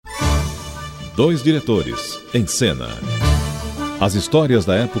dois diretores, em cena. As histórias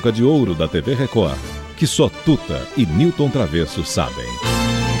da época de ouro da TV Record, que só Tuta e Nilton Travesso sabem.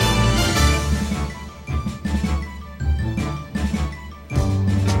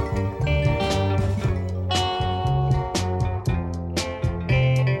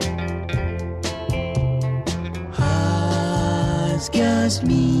 Rasgue as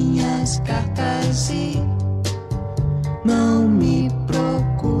minhas cartas e não me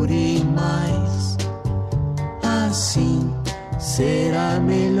procure mais. Assim será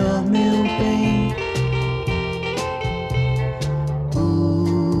melhor, meu bem.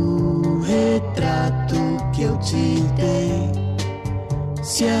 O retrato que eu te dei,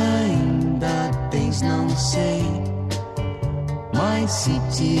 se ainda tens, não sei. Mas se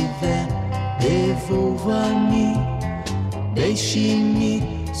tiver, devolva-me. Deixe-me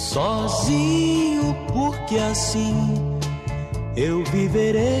sozinho, porque assim eu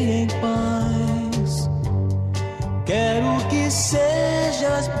viverei em paz. Quero que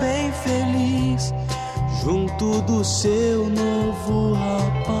sejas bem feliz junto do seu novo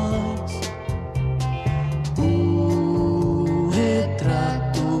rapaz. O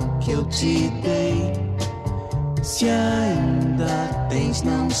retrato que eu te dei, se ainda tens,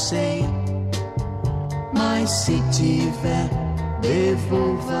 não sei. Mas se tiver,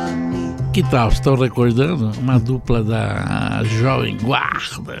 devolva-me. Que tal? Estão recordando uma dupla da Jovem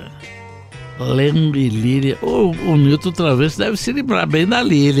Guarda, Leno e Lília. O Nilton Travesso deve se lembrar bem da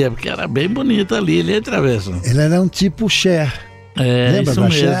Lília, porque era bem bonita a Lília, hein, Travesso? Ele era um tipo Cher. Lembra isso da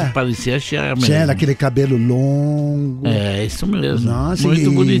mesmo, Cher? parecia Cher mesmo. Cher, aquele cabelo longo. Isso mesmo. Nossa,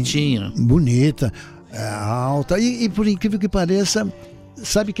 muito bonitinha. Bonita, alta. E por incrível que pareça,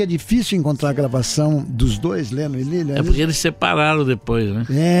 sabe que é difícil encontrar a gravação dos dois, Leno e Lília? É porque eles separaram depois,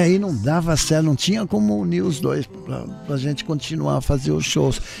 né? E não dava certo, não tinha como unir os dois pra gente continuar a fazer os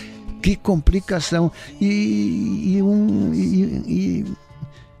shows. Que complicação. E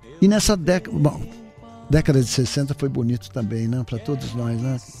nessa década... Bom, década de 60 foi bonito também, né? Para todos nós,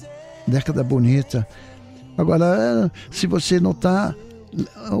 né? Década bonita. Agora, se você notar,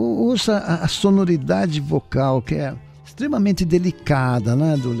 ouça a sonoridade vocal, que é extremamente delicada,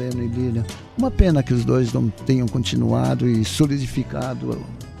 né, do Leno e Lília. Uma pena que os dois não tenham continuado e solidificado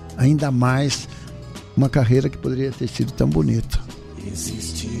ainda mais uma carreira que poderia ter sido tão bonita.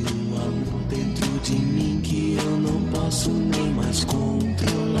 Existe um amor dentro de mim que eu não posso nem mais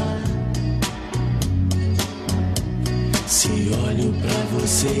controlar. Se olho pra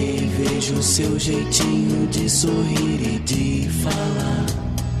você e vejo seu jeitinho de sorrir e de falar,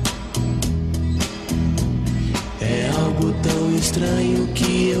 é algo tão estranho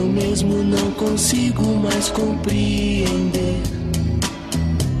que eu mesmo não consigo mais compreender.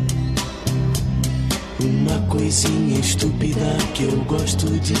 Uma coisinha estúpida que eu gosto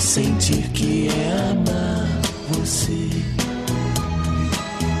de sentir, que é amar você.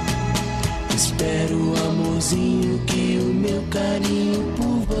 Espero, amorzinho, que o meu carinho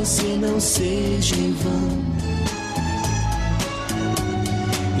por você não seja em vão.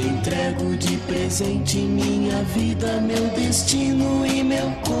 Entrego de presente minha vida, meu destino e meu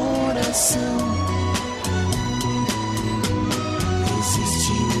coração.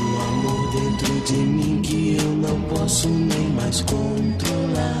 Existe um amor dentro de mim que eu não posso nem mais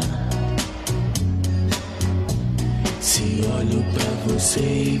controlar. Se olho pra você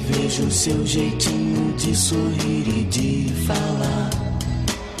e vejo seu jeitinho de sorrir e de falar.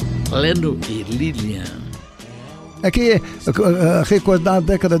 Leno e Lília. É que recordar a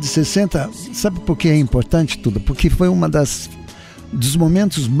década de 60, sabe por que é importante tudo? Porque foi uma dos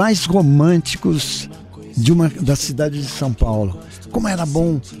momentos mais românticos da cidade de São Paulo. Como era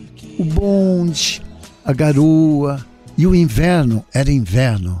bom o bonde, a garoa, e o inverno era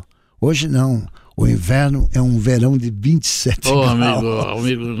inverno. Hoje não. O inverno é um verão de 27 graus.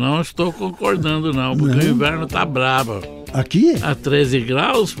 Amigo, não estou concordando não, porque o inverno tá brabo. Aqui? A 13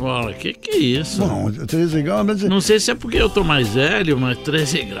 graus, Paula, que é isso? Bom, 13 graus... Mas... Não sei se é porque eu tô mais velho, mas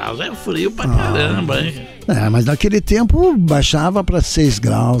 13 graus é frio pra caramba, hein? Mas naquele tempo baixava para 6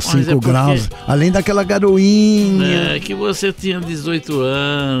 graus, 5 graus, além daquela garoinha. É que você tinha 18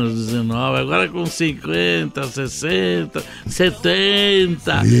 anos, 19, agora com 50, 60,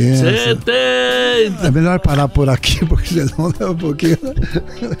 70, 70. É melhor parar por aqui, porque senão dá um pouquinho...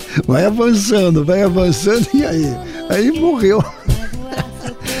 Vai avançando e aí morreu.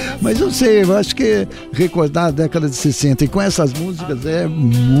 Mas eu sei, eu acho que recordar a década de 60 e com essas músicas é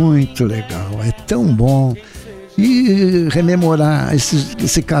muito legal, é tão bom. E rememorar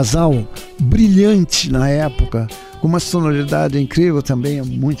esse casal brilhante na época, com uma sonoridade incrível também, é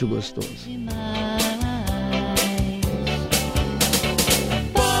muito gostoso.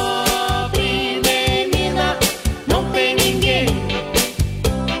 Pobre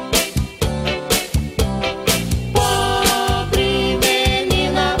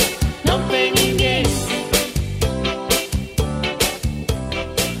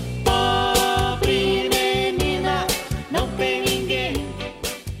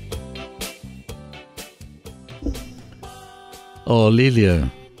Ô,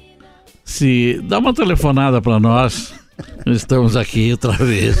 Lilian, se dá uma telefonada para nós, estamos aqui outra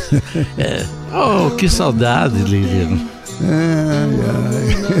vez. Que saudade, Lilian.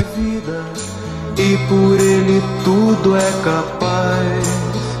 E por ele tudo é capaz.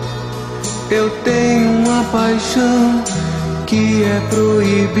 Eu tenho uma paixão que é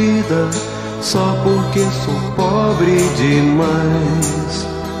proibida só porque sou pobre demais.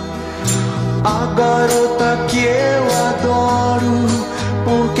 A garota que eu adoro,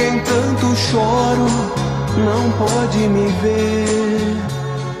 por quem tanto choro, não pode me ver.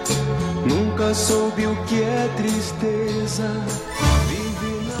 Nunca soube o que é tristeza.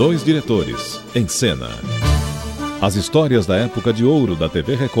 Dois diretores em cena. As histórias da época de ouro da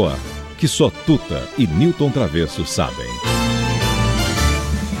TV Record, que só Tuta e Nilton Travesso sabem.